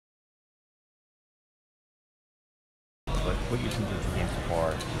what you've seen from the game so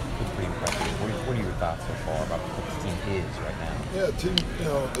far is pretty impressive. What are your thoughts so far about what the team is right now? Yeah, the team,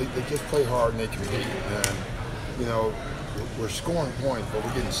 they just play hard and they compete. And, we're scoring points, but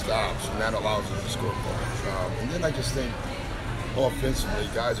we're getting stops, and that allows us to score points. And then I just think offensively,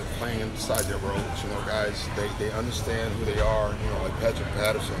 guys are playing inside their roles. Guys, they understand who they are. Like Patrick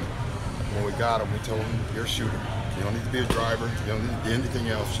Patterson, when we got him, we told him, you're a shooter. You don't need to be a driver. You don't need to be anything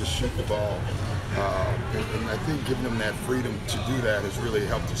else. Just shoot the ball. And I think giving him that freedom to do that has really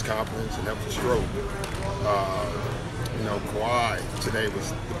helped his confidence and helped his stroke. Kawhi today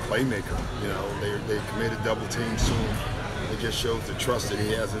was the playmaker. They committed double teams soon. It just shows the trust that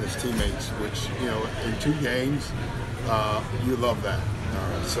he has in his teammates, which, in 2 games, you love that.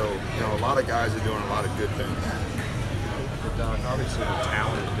 So, a lot of guys are doing a lot of good things. Don, obviously the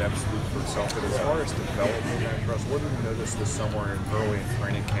talent and depth speaks for itself, but as far as development and trust, what did you notice this summer and early in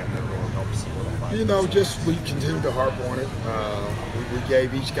training camp that really helps solidify? Just we continue to harp on it. We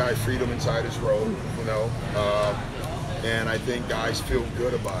gave each guy freedom inside his role, and I think guys feel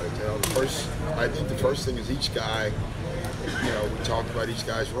good about it. I think the first thing is each guy, we talked about each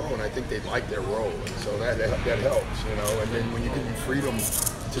guy's role, and I think they like their role, and so that helps, and then when you give them freedom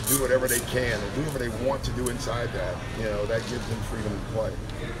to do whatever they can and do whatever they want to do inside that, that gives them freedom to play.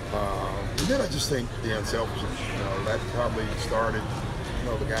 And then I just think the unselfishness, that probably started,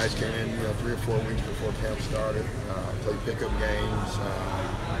 the guys came in, 3 or 4 weeks before camp started, played pickup games,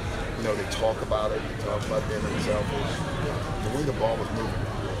 they talk about it, they talk about being unselfish. The way the ball was moving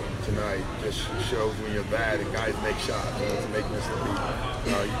tonight just shows when you're that and guys make shots, to make this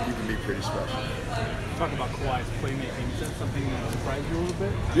you can be pretty special. Talk about Kawhi's playmaking. Is that something that surprised you a little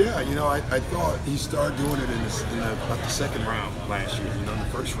bit? Yeah, I thought he started doing it in the second round last year. In the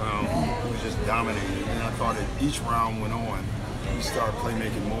first round, he was just dominating, and I thought as each round went on, he started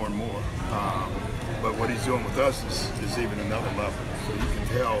playmaking more and more. But what he's doing with us is even another level. So you can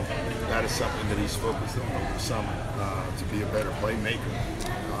tell that is something that he's focused on over the summer to be a better playmaker.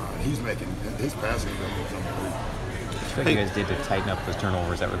 He's making his passing ability is unbelievable. What you guys did to tighten up the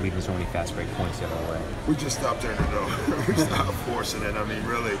turnovers that were leading so many fast break points the other way? We just stopped turning it over. We stopped forcing it. I mean,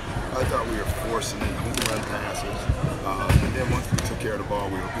 really, I thought we were forcing it, home run passes. And then once we took care of the ball,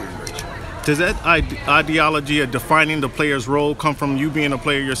 we were in great shape. Does that ideology of defining the player's role come from you being a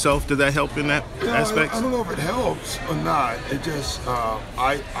player yourself? Does that help in that aspect? I don't know if it helps or not. It just,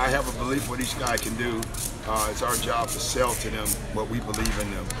 I have a belief what each guy can do. It's our job to sell to them what we believe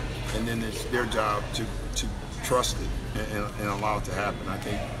in them. And then it's their job to trust it and allow it to happen. I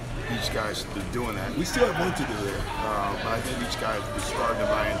think each guy's doing that. We still have work to do there, but I think each guy is starting to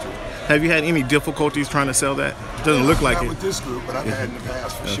buy into it. Have you had any difficulties trying to sell that? It doesn't look like not it. with this group, but I've had in the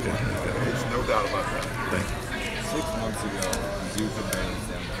past for sure. There's no doubt about that. Thank you. 6 months ago, Duke advanced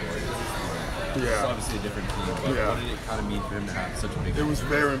them for you. Yeah. It's obviously a different team, but what did it kind of mean for him to have such a big It was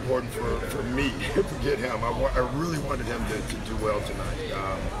very important for me to get him. I really wanted him to do well tonight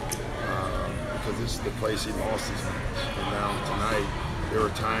because this is the place he lost his match. And now tonight, there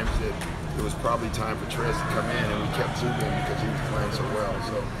were times that it was probably time for Trez to come in, and we kept Zuba in because he was playing so well.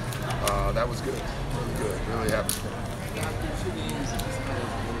 So that was good, really good, really happy for him.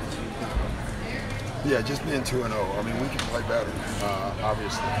 Yeah, just being 2-0. I mean, we can play better,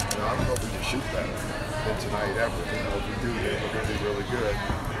 obviously. I don't know if we can shoot better than tonight ever. If we do, then we're going to be really good.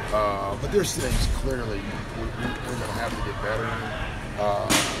 But there's things clearly we're going to have to get better in.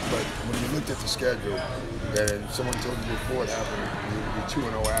 But when you looked at the schedule, and someone told you before it happened, you'd be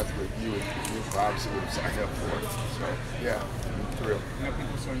 2-0 athlete, you obviously would have signed up for it. So, yeah, for real.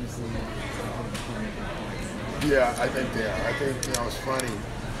 Yeah, I think they are. I think, it's funny.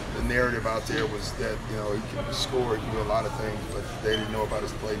 The narrative out there was that, he can score, he can do a lot of things, but they didn't know about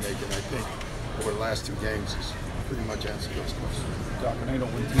his playmaking. I think over the last 2 games, he's pretty much answered those questions. Doc, I know you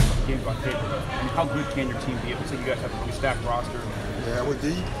don't win games on paper, but how good can your team be? It looks like you guys have a really stacked roster. Yeah, we're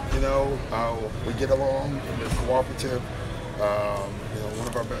deep, we get along, we're cooperative. One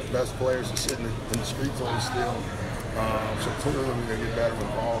of our best players is sitting in the street zone still. So clearly we're going to get better when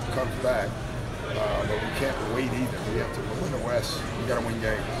the ball comes back. But we can't wait either. We have to win the West. We got to win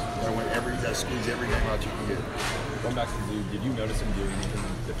games. You got to squeeze every game out you can get. Going back to Duke, did you notice him doing anything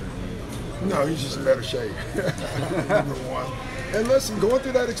differently? No, he's just in better shape. Number one. And listen, going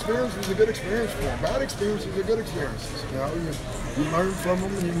through that experience was a good experience for him. Bad experiences are good experiences. You learn from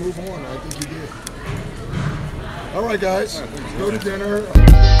them and you move on. I think he did. All right, guys, go to dinner.